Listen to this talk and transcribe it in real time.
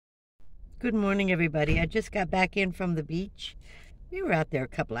Good morning, everybody. I just got back in from the beach. We were out there a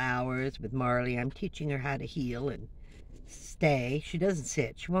couple of hours with Marley. I'm teaching her how to heel and stay. She doesn't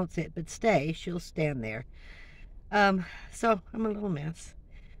sit. She won't sit, but stay. She'll stand there. So I'm a little mess.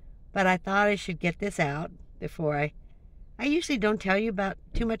 But I thought I should get this out before I usually don't tell you about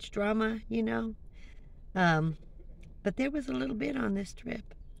too much drama, you know. But there was a little bit on this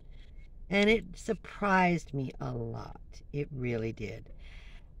trip. And it surprised me a lot. It really did.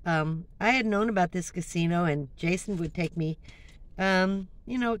 I had known about this casino, and Jason would take me, at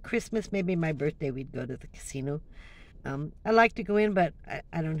Christmas, maybe my birthday, we'd go to the casino. I like to go in, but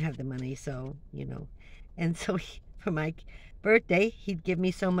I don't have the money, so, And so for my birthday, he'd give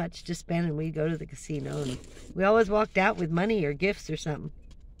me so much to spend, and we'd go to the casino, and we always walked out with money or gifts or something.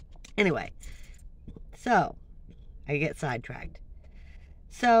 Anyway, so I get sidetracked.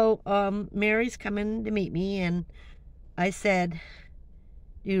 So Mary's coming to meet me, and I said,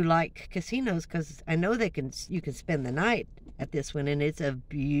 do you like casinos? Because I know you can spend the night at this one, and it's a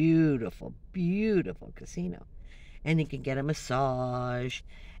beautiful, beautiful casino. And you can get a massage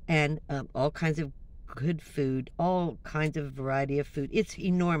and all kinds of good food, all kinds of variety of food. It's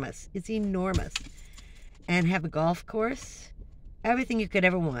enormous. It's enormous. And have a golf course, everything you could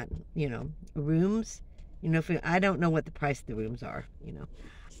ever want, rooms. I don't know what the price of the rooms are,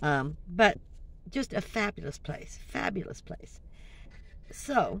 but just a fabulous place, fabulous place.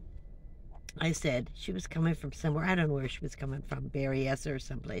 So I said she was coming from somewhere. I don't know where she was coming from, Berryessa or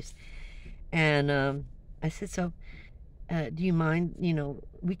someplace. And I said, so do you mind,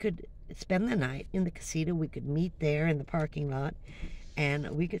 we could spend the night in the casino. We could meet there in the parking lot, and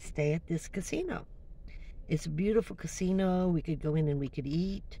we could stay at this casino. It's a beautiful casino. We could go in and we could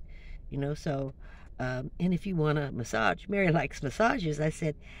eat, and if you want a massage, Mary likes massages. I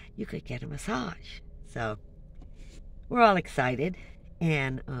said, you could get a massage. So we're all excited.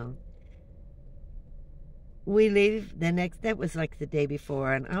 And we leave that was like the day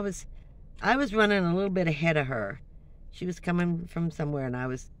before, and I was running a little bit ahead of her. She was coming from somewhere, and I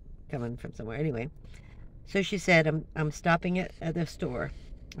was coming from somewhere. Anyway, so she said, I'm stopping at the store.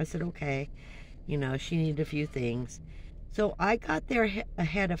 I said, okay. She needed a few things. So I got there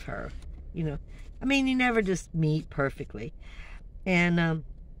ahead of her. You never just meet perfectly. And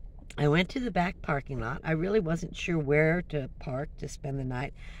I went to the back parking lot. I really wasn't sure where to park to spend the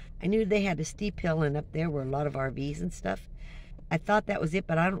night. I knew they had a steep hill, and up there were a lot of RVs and stuff. I thought that was it,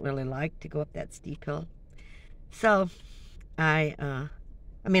 but I don't really like to go up that steep hill. So I've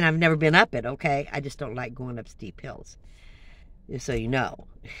never been up it, okay? I just don't like going up steep hills, just so you know.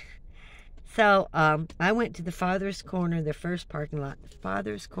 So I went to the farthest corner, the first parking lot, the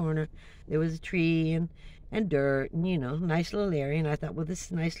farthest corner. There was a tree and dirt, and, nice little area. And I thought, well, this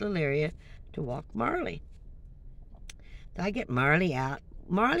is a nice little area to walk Marley. So I get Marley out.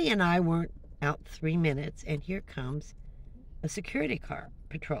 Marley and I weren't out 3 minutes, and here comes a security car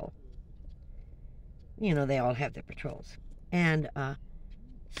patrol. They all have their patrols. And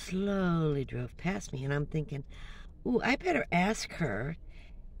slowly drove past me, and I'm thinking, ooh, I better ask her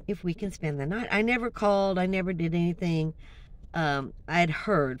if we can spend the night. I never called. I never did anything. I had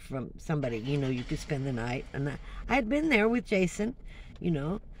heard from somebody, you could spend the night. And I had been there with Jason,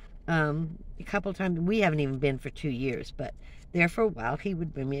 a couple times. We haven't even been for 2 years, but there for a while, he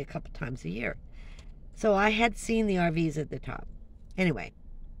would bring me a couple times a year. So I had seen the RVs at the top. Anyway,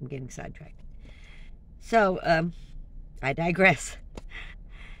 I'm getting sidetracked. So I digress.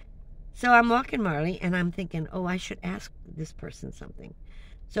 So I'm walking Marley, and I'm thinking, oh, I should ask this person something.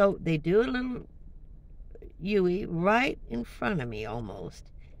 So they do a little U-ey right in front of me almost.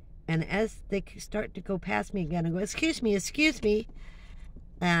 And as they start to go past me again, I go, excuse me, excuse me.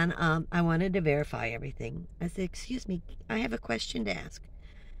 And I wanted to verify everything. I said, excuse me, I have a question to ask.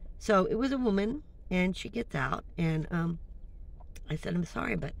 So it was a woman, and she gets out, and I said, I'm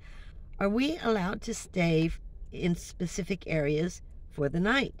sorry, but are we allowed to stay in specific areas for the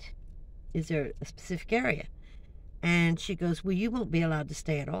night? Is there a specific area? And she goes, well, you won't be allowed to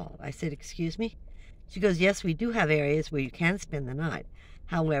stay at all. I said, excuse me? She goes, yes, we do have areas where you can spend the night.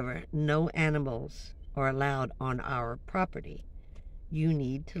 However, no animals are allowed on our property. You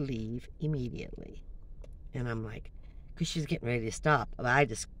need to leave immediately. And I'm like, because she's getting ready to stop. I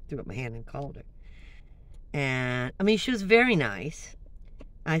just threw up my hand and called her. And, she was very nice.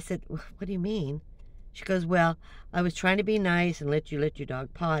 I said, well, what do you mean? She goes, well, I was trying to be nice and let your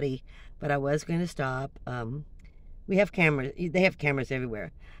dog potty, but I was going to stop. We have cameras. They have cameras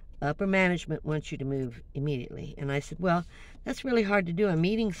everywhere. Upper management wants you to move immediately. And I said, well, that's really hard to do. I'm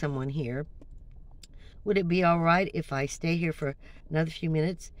meeting someone here. Would it be all right if I stay here for another few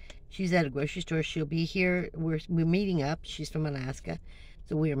minutes? She's at a grocery store. She'll be here. We're meeting up. She's from Alaska.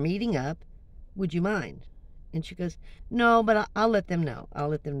 So we're meeting up. Would you mind? And she goes, no, but I'll let them know. I'll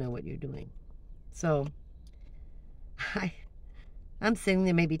let them know what you're doing. So I'm sitting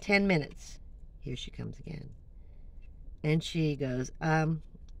there maybe 10 minutes. Here she comes again. And she goes,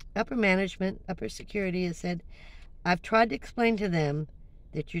 upper management, upper security has said, I've tried to explain to them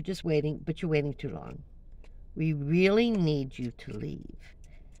that you're just waiting, but you're waiting too long. We really need you to leave.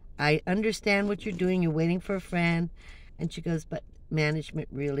 I understand what you're doing. You're waiting for a friend. And she goes, but management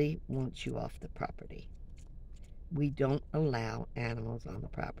really wants you off the property. We don't allow animals on the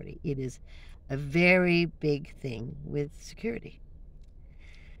property. It is a very big thing with security.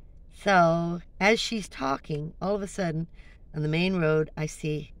 So as she's talking, all of a sudden, on the main road, I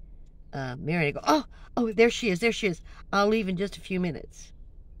see Mary. I go, oh, there she is. I'll leave in just a few minutes.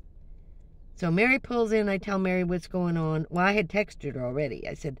 So Mary pulls in. I tell Mary what's going on. Well, I had texted her already.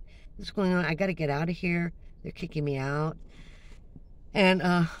 I said, what's going on? I got to get out of here. They're kicking me out.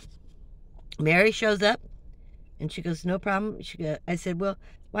 And Mary shows up, and she goes, no problem. I said, well,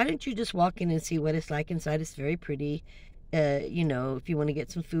 why don't you just walk in and see what it's like inside? It's very pretty, if you want to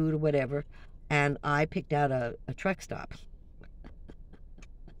get some food or whatever. And I picked out a truck stop.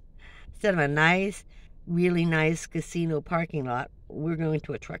 Instead of a nice, really nice casino parking lot, we're going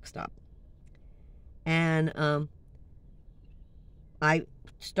to a truck stop. And I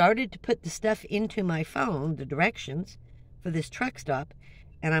started to put the stuff into my phone, the directions for this truck stop,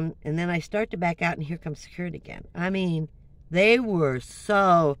 and then I start to back out, and here comes security again. I mean, they wanted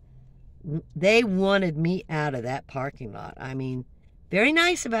me out of that parking lot. I mean, very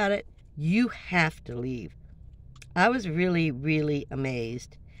nice about it. You have to leave. I was really, really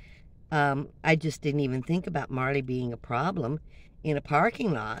amazed. I just didn't even think about Marley being a problem in a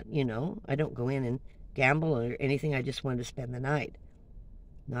parking lot, I don't go in and gamble or anything. I just wanted to spend the night.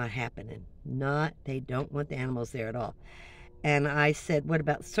 Not happening. They don't want the animals there at all. And I said, what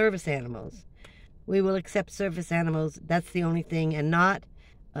about service animals? We will accept service animals. That's the only thing, and not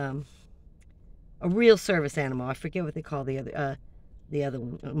a real service animal. I forget what they call the other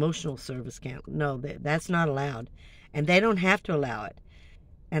one, emotional service camp. No, that's not allowed. And they don't have to allow it.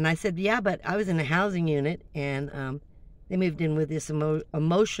 And I said, yeah, but I was in a housing unit, and they moved in with this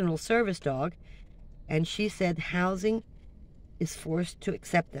emotional service dog, and she said housing is forced to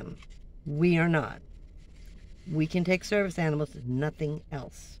accept them. We are not. We can take service animals, nothing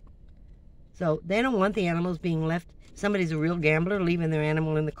else. So they don't want the animals being left. Somebody's a real gambler, leaving their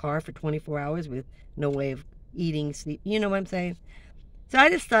animal in the car for 24 hours with no way of eating, sleep. You know what I'm saying? So I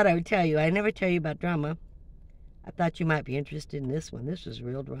just thought I would tell you. I never tell you about drama. I thought you might be interested in this one. This was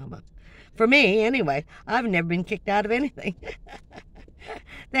real drama. For me, anyway. I've never been kicked out of anything.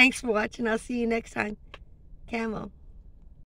 Thanks for watching. I'll see you next time. Camo.